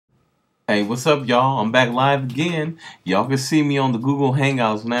Hey, what's up, y'all? I'm back live again. Y'all can see me on the Google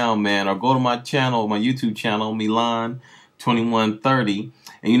Hangouts now, man, or go to my channel, my YouTube channel, Milan2130.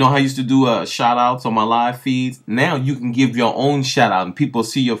 And you know how I used to do shout outs on my live feeds? Now you can give your own shout out and people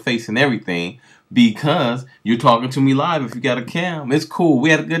see your face and everything because you're talking to me live if you got a cam. It's cool.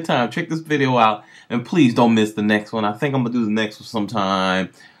 We had a good time. Check this video out and please don't miss the next one. I think I'm going to do the next one sometime.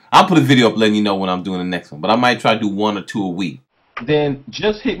 I'll put a video up letting you know when I'm doing the next one, but I might try to do 1 or 2 a week. Then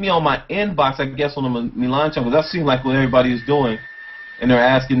just hit me on my inbox, I guess, on the Milan channel, because that seems like what everybody is doing, and they're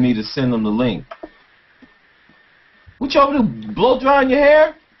asking me to send them the link. What y'all do? Blow drying your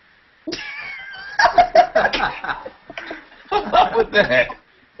hair? What's up with that?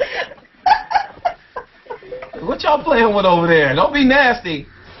 What y'all playing with over there? Don't be nasty.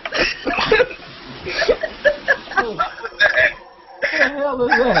 What the hell is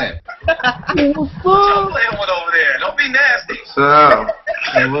that? What y'all playing with over there? Don't be nasty. So,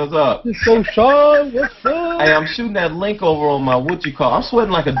 hey, what's up? It's so sharp. What's up? Hey, I'm shooting that link over on my I'm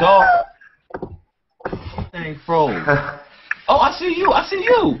sweating like a dog. Dang froze. Oh, I see you. I see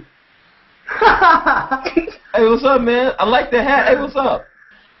you. Hey, what's up, man? I like the hat. Hey, what's up?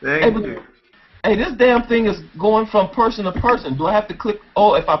 Thank you. Hey, this damn thing is going from person to person. Do I have to click?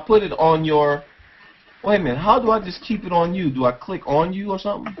 Oh, if I put it on your. Wait a minute. How do I just keep it on you? Do I click on you or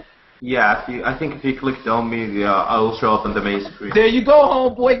something? Yeah, I think if you clicked on me, I will show up on the main screen. There you go,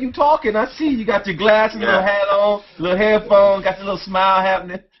 homeboy. You talking. I see you got your glasses, little hat on, little headphones, got your little smile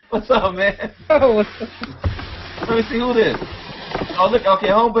happening. What's up, man? Let me see who this. Oh, look. Okay,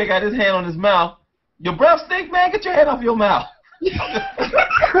 homeboy got his hand on his mouth. Your breath stink, man. Get your head off your mouth.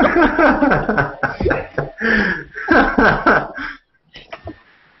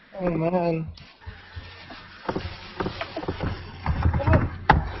 Oh, man.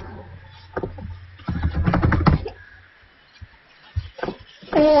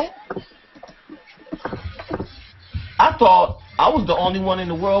 I thought I was the only one in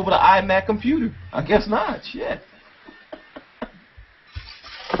the world with an iMac computer. I guess not. Shit.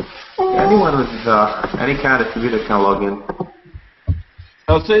 Anyone with any kind of computer can log in.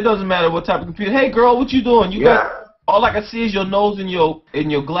 Oh, so it doesn't matter what type of computer. Hey, girl, what you doing? You got all I can see is your nose and your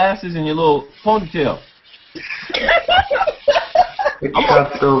glasses and your little ponytail.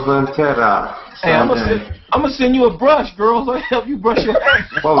 Hey, I'm gonna send you a brush, girl, so I help you brush your hair.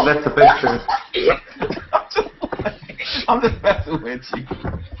 Well, that's a picture. I'm just messing with you.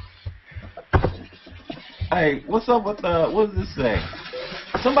 Hey, what's up with what does this say?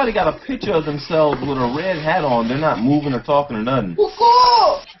 Somebody got a picture of themselves with a red hat on. They're not moving or talking or nothing.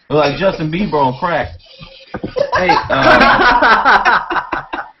 They're like Justin Bieber on crack. Hey,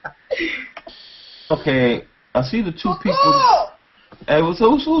 okay, I see the 2 people. Hey,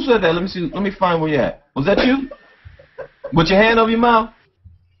 so who said that? Let me see. Let me find where you at. Was that you? With your hand over your mouth?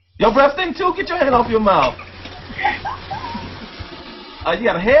 Your breath stink too? Get your hand off your mouth. You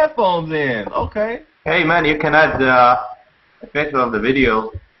got headphones in. Okay. Hey, man, you can add effect on the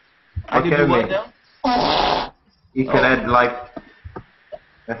video. I can do what now? You can add, like,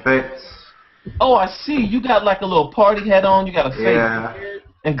 effects. Oh, I see. You got like a little party hat on. You got a fake beard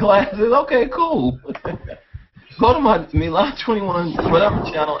and glasses. Okay, cool. Go to my Milan21 whatever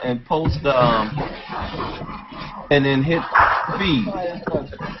channel and post and then hit feed.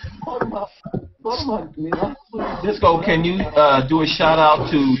 Disco, can you do a shout out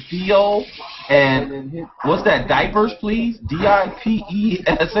to Theo and what's that? Diapers, please.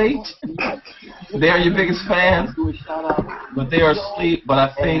 DIPESH. They are your biggest fans, but they are asleep. But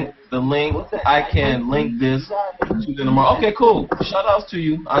I think the link I can link this to them tomorrow. Okay, cool. Shout outs to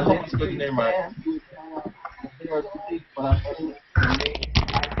you. I hope it's your name right.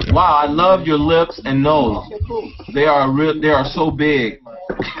 Wow, I love your lips and nose. They are so big.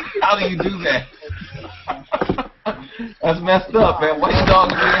 How do you do that? That's messed up, man. White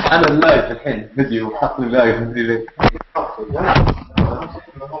dog.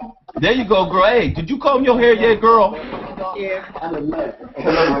 There you go, girl. Hey, did you comb your hair yet, girl? Yeah.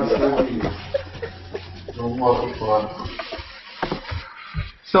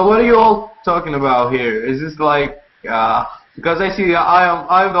 So what are you all talking about here? Is this like because I see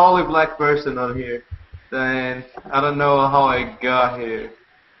I'm the only black person on here, then I don't know how I got here.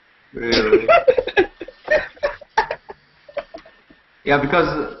 Really? Yeah,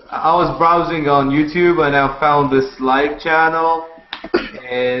 because I was browsing on YouTube and I found this live channel,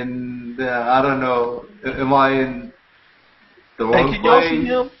 and I don't know, am I in the wrong place? Hey, can y'all see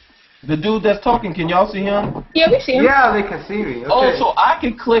him? The dude that's talking, can y'all see him? Yeah, we see him. Yeah, they can see me. Okay. Oh, so I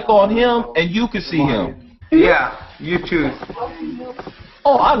can click on him and you can see him. Yeah, you choose.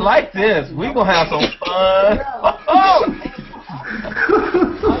 Oh, I like this. We're going to have some fun.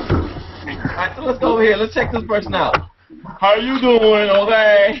 let's go over here. Let's check this person out. How you doing?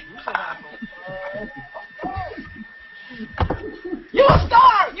 Okay. You a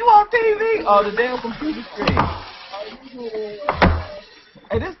star. You on TV? Oh, the damn computer screen.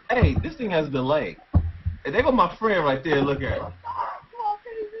 Hey, this thing has a delay. Hey, there go my friend right there. Look at her.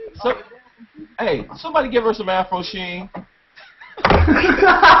 So, hey, somebody give her some Afro Sheen.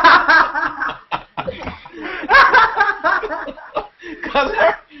 Cause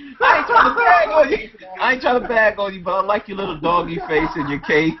I ain't trying to bag on you. I ain't trying to bag on you, but I like your little doggy face and your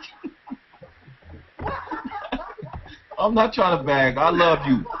cake. I'm not trying to bag. I love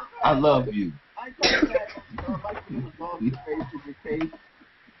you. I love you.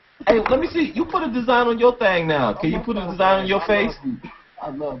 Hey, let me see. You put a design on your thing now. Can you put a design on your face? I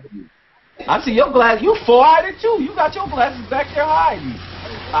love you. I see your glasses. You 4-eyed too. You got your glasses back there hiding.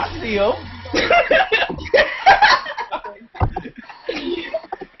 I see them.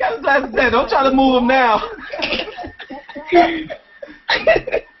 Got his glasses there. Don't try to move them now. Damn.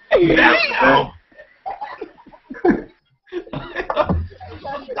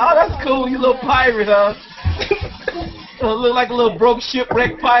 Oh, that's cool. You little pirate, huh? Look like a little broke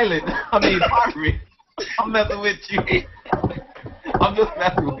shipwreck pilot. I mean, pirate. I'm messing with you. I'm just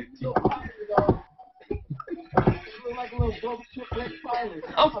messing with you. Look like a little broke shipwreck pilot.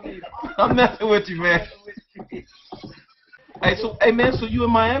 I'm messing with you, man. Hey, man. So you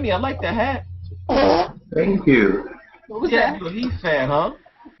in Miami? I like that hat. Thank you. Yeah, he's fat, huh?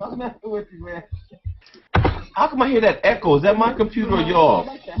 I'm messing with you, man. How come I hear that echo? Is that my computer or yours?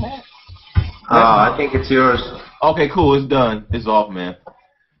 I think it's yours. Okay, cool. It's done. It's off, man.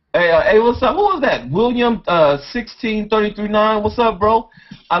 Hey, what's up? Who was that? William 16339. What's up, bro?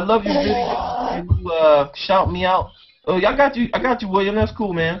 I love you. Really. You shout me out. Oh, I got you, William. That's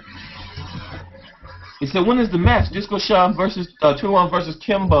cool, man. He said, when is the match? Disco Sean versus 21 versus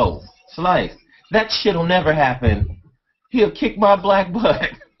Kimbo Slice. That shit'll never happen. He'll kick my black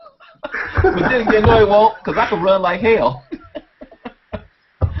butt. But then again, no, he won't, because I can run like hell.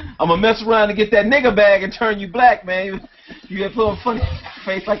 I'm going to mess around and get that nigga bag and turn you black, man. You get put on a funny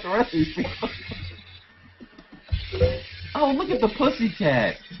face like the rest of these people. Oh, look at the pussy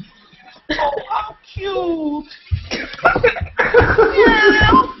cat. Oh, how cute.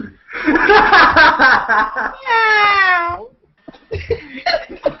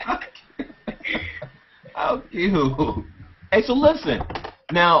 How cute. Hey, so listen.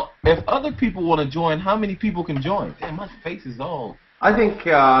 Now, if other people want to join, how many people can join? Damn, my face is all... I think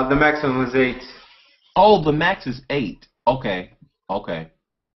the maximum is 8. Oh, the max is 8. Okay.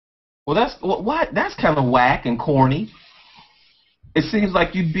 Well, that's kind of whack and corny. It seems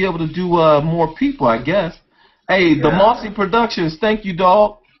like you'd be able to do more people, I guess. Hey, the Mossy Productions, thank you,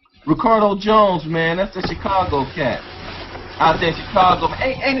 dog. Ricardo Jones, man, that's the Chicago cat. Out there in Chicago.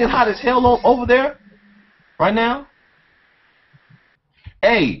 Ain't it hot as hell over there right now?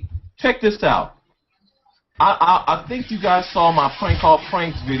 Hey, check this out. I think you guys saw my Prank Call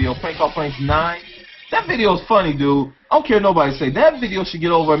Pranks video, Prank Call Pranks 9. That video is funny, dude. I don't care what nobody say. That video should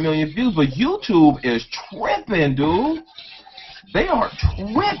get over 1 million views, but YouTube is tripping, dude. They are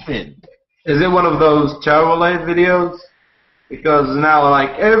tripping. Is it one of those Chevrolet videos? Because now,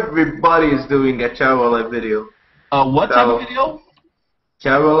 like, everybody is doing a Chevrolet video. What type of video?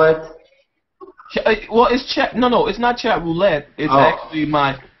 Chevrolet? Well, it's no, it's not chat roulette. It's actually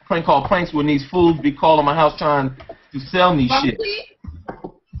my Prank Call Pranks when these fools be calling my house trying to sell me shit.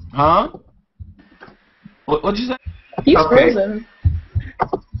 Huh? What'd you say? He's frozen.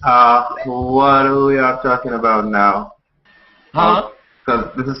 What are we talking about now? Huh?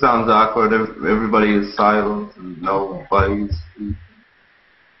 Because this sounds awkward. Everybody is silent and nobody's...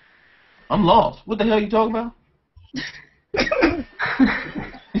 I'm lost. What the hell are you talking about?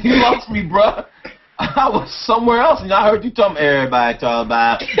 You lost me, bruh. I was somewhere else, and I heard you talking. Everybody talking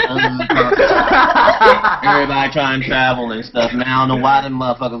about everybody trying to travel and stuff. Now I don't know why them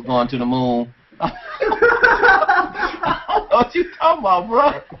motherfuckers going to the moon. I don't know what you talking about,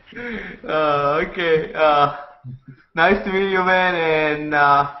 bro. Okay. Nice to meet you, man, and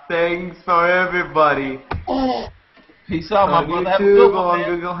thanks for everybody. Peace out, my brother. Have a good YouTube, one, on man.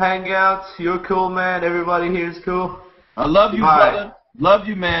 Google Hangouts. You're cool, man. Everybody here is cool. I love you, Bye. brother. Love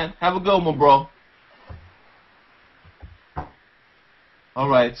you, man. Have a good one, bro. All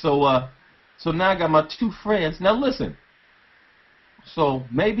right, so now I got my 2 friends. Now listen. So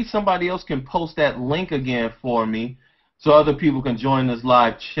maybe somebody else can post that link again for me, so other people can join this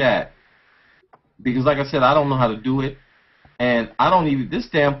live chat. Because like I said, I don't know how to do it, and I don't even. This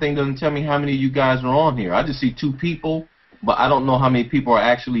damn thing doesn't tell me how many of you guys are on here. I just see 2 people, but I don't know how many people are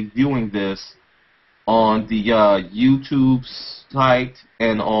actually viewing this on the YouTube site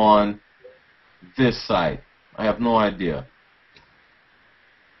and on this site? I have no idea.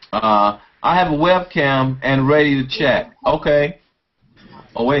 I have a webcam and ready to chat. Okay.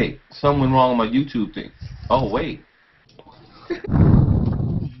 Oh, wait. Something wrong with my YouTube thing. Oh, wait.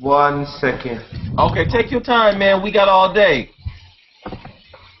 1 second. Okay, take your time, man. We got all day.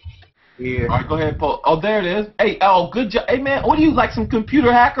 Here. All right, go ahead, Paul. Oh, there it is. Hey, oh, good job. Hey, man, what are you, like some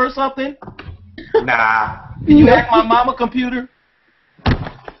computer hacker or something? Nah. Did you hack my mama computer?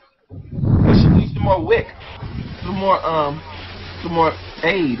 She needs some more wick. Some more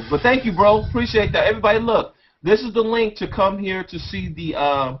aid. But thank you, bro. Appreciate that. Everybody, look. This is the link to come here to see the,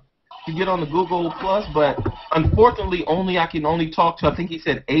 to get on the Google Plus, but unfortunately, I can only talk to, I think he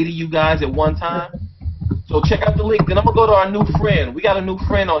said 80 you guys at one time. So check out the link. Then I'm going to go to our new friend. We got a new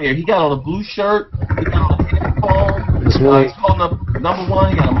friend on here. He got on a blue shirt. He got on a headphone. He's calling up #1.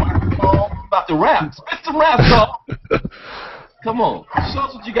 He got a microphone. He's about to rap. Spit some rap, dog. Come on. Show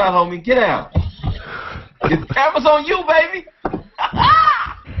us what you got, homie. Get out. The camera's on you, baby.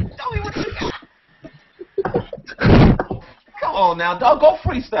 Tell me what you got. Come on now, dog. Go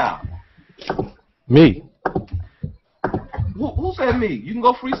freestyle. Me? Who said me? You can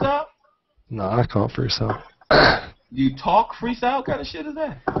go freestyle? No, I can't freestyle. You talk freestyle? What kind of shit is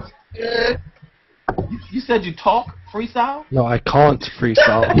that? You said you talk freestyle? No, I can't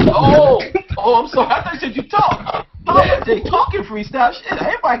freestyle. Oh, I'm sorry. I thought you said you talk. Oh, they talking freestyle. Shit,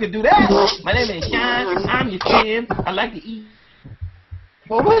 everybody can do that. My name is Sean. I'm your friend. I like to eat.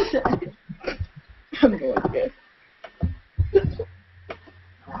 What was that? I'm going good.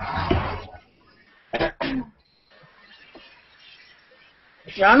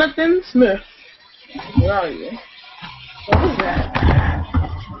 Jonathan Smith. Where are you? What was that?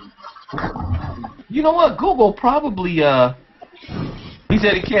 You know what? Google probably, he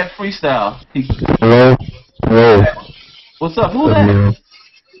said he can't freestyle. Hello? Hello? What's up? Who's that?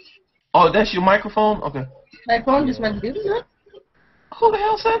 Oh, that's your microphone? Okay. My phone just went to do that. Who the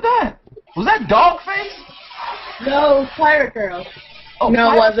hell said that? Was that Dogface? No, Pirate Girl. Oh,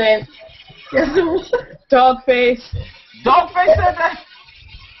 No, it wasn't. Yes, it was. Dogface. Dogface said that?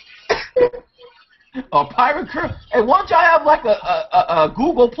 Oh, Pirate Girl. Hey, why don't y'all have like a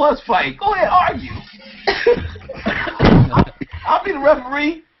Google Plus fight? Go ahead, argue. I'll be the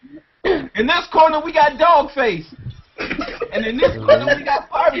referee. In this corner, we got Dogface. And in this corner, we got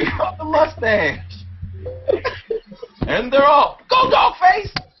Pirate Girl, the mustache. And they're all, go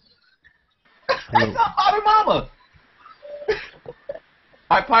Dogface! Say something about her mama.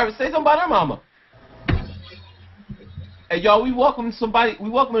 Alright, Pirate, say something about her mama. Hey, y'all, we welcome a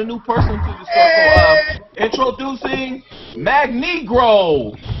new person to the circle. Introducing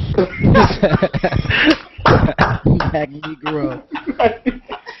Magnegro. Magnegro.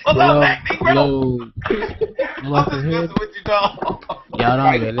 What's up, Magnegro? Hello. I'm just messing with you, dog.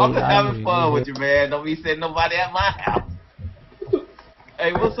 I'm just having fun with you, man. Don't be sending nobody at my house.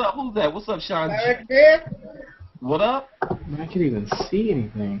 Hey, what's up? Who's that? What's up, Sean? What up? I can't even see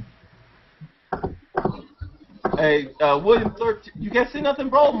anything. Hey, William 13. You can't see nothing,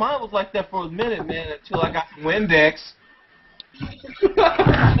 bro? Mine was like that for a minute, man, until I got some Windex.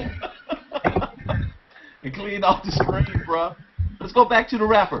 And cleaned off the screen, bro. Let's go back to the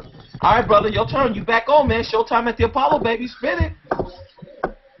rapper. All right, brother, your turn. You back on, man. Showtime at the Apollo, baby. Spin it.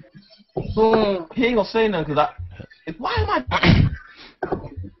 Boom. He ain't gonna say nothing because why am I?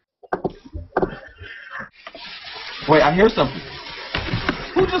 Wait, I hear something.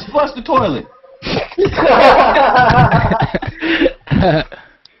 Who just flushed the toilet?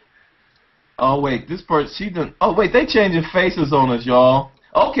 Oh wait, this person, she done. Oh wait, they changing faces on us, y'all.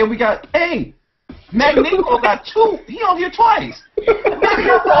 Okay, we got. Hey, Magnegro got two. He on here twice.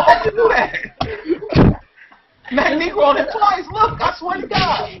 Magnegro, how'd you do that? Magnegro on here twice. Look, I swear to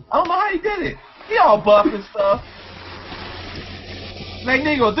God, I don't know how he did it. He all buff and stuff.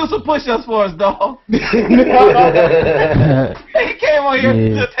 Magnegro, do some push-ups for us, dog. He came on here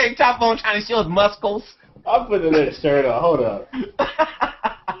to take top on trying to show his muscles. I'm putting that shirt on. Hold up.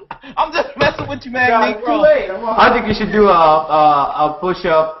 I'm just messing with you, Magnegro. Too late. I think you should do a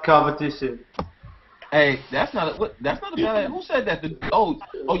push-up competition. Hey, that's not a bad idea. Who said that? Oh,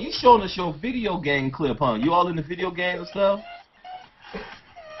 you showing us your video game clip, huh? You all in the video games and stuff?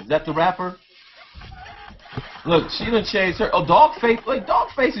 Is that the rapper? Look, she done changed her. Oh, Dogface. Like,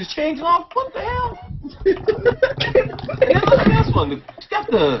 Dogface is changing off. What the hell? And then look at this one. She got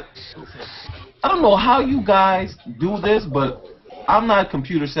the. I don't know how you guys do this, but I'm not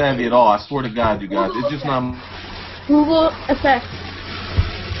computer savvy at all. I swear to God, you guys. It's just not. Google effects.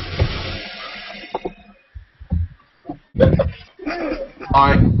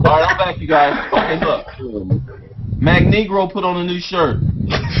 Alright, I'm back, you guys. Okay, look. Magnegro put on a new shirt.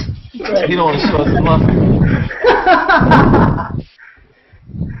 He don't want to show us the muffin.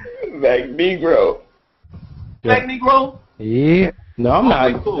 Mac Negro. Black Negro? Yeah. No, I'm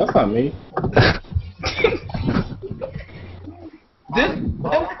Okay, not. cool. That's not me. This.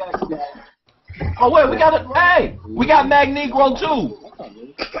 Oh wait, we got a. Hey, we got Mag Negro too.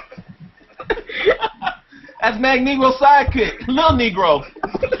 That's Mag Negro's sidekick, Lil Negro.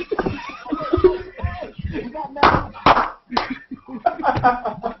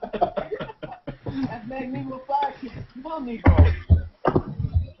 That's Mag Negro's sidekick, Lil Negro.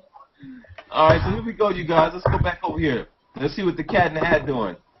 All right, so here we go, you guys. Let's go back over here. Let's see what the cat in the hat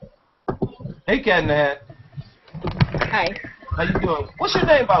doing. Hey, cat in the hat. Hi, How you doing? What's your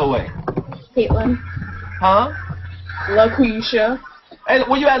name, by the way? Caitlin. Huh? LaQuisha. Hey,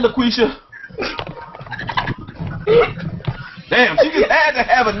 where you at, LaQuisha? Damn, she just had to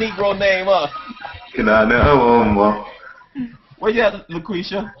have a Negro name, huh? Where you at,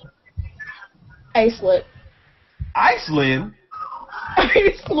 LaQuisha? Islip. Iceland?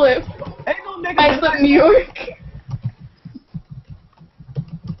 Islip. Ain't no nigga. Islip, New York.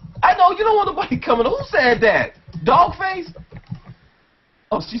 I know, you don't want nobody coming. Who said that? Dogface?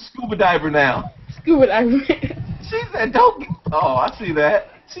 Oh, she's scuba diver now. Scuba diving. She said, don't. Oh, I see that.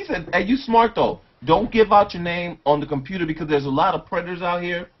 She said, hey, you smart though. Don't give out your name on the computer because there's a lot of predators out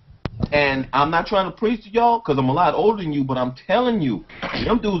here. And I'm not trying to preach to y'all because I'm a lot older than you, but I'm telling you,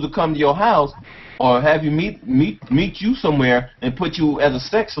 them dudes will come to your house or have you meet you somewhere and put you as a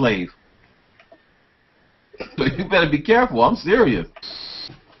sex slave. So you better be careful. I'm serious.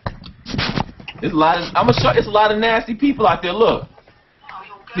 It's a lot of, it's a lot of nasty people out there. Look.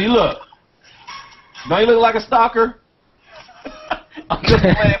 See, look. Don't you look like a stalker? I'm just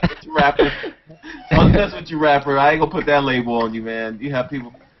playing with you, rapper. I'm just with you, rapper. I ain't gonna put that label on you, man. You have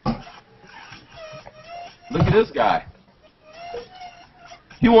people. Look at this guy.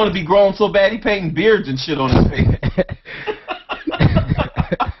 He want to be grown so bad he painting beards and shit on his face.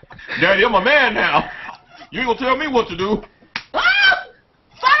 Daddy, I'm a man now. You ain't gonna tell me what to do. Ah!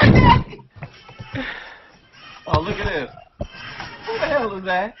 Sorry, Daddy. Oh, look at this. Who the hell is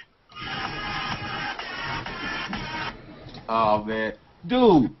that? Oh, man.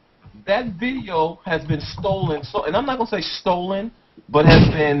 Dude, that video has been stolen. So, and I'm not going to say stolen, but has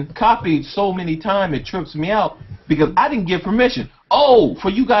been copied so many times it trips me out because I didn't give permission. Oh, for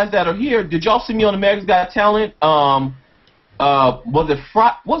you guys that are here, did y'all see me on America's Got Talent? Was it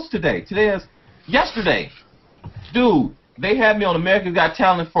Friday? What's today? Today is yesterday. Dude, they had me on America's Got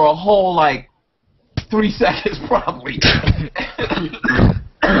Talent for a whole, like, 3 seconds probably.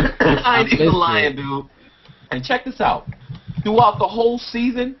 I ain't even lying, dude. And check this out. Throughout the whole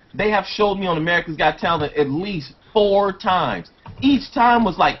season, they have showed me on America's Got Talent at least 4 times. Each time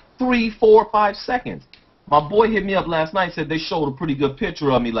was like 3, 4, 5 seconds. My boy hit me up last night, said they showed a pretty good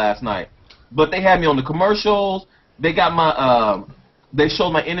picture of me last night. But they had me on the commercials. They got my, they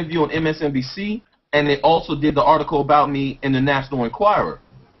showed my interview on MSNBC, and they also did the article about me in the National Enquirer.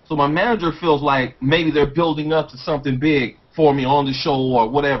 So my manager feels like maybe they're building up to something big for me on the show or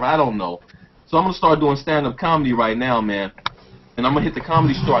whatever. I don't know. So I'm going to start doing stand-up comedy right now, man. And I'm going to hit the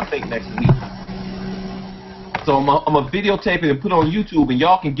Comedy Store, I think, next week. So I'm going to videotape it and put it on YouTube, and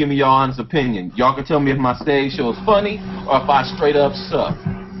y'all can give me your honest opinion. Y'all can tell me if my stage show is funny or if I straight up suck.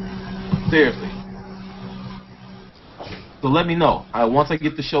 Seriously. So let me know. Once I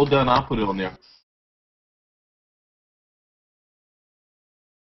get the show done, I'll put it on there.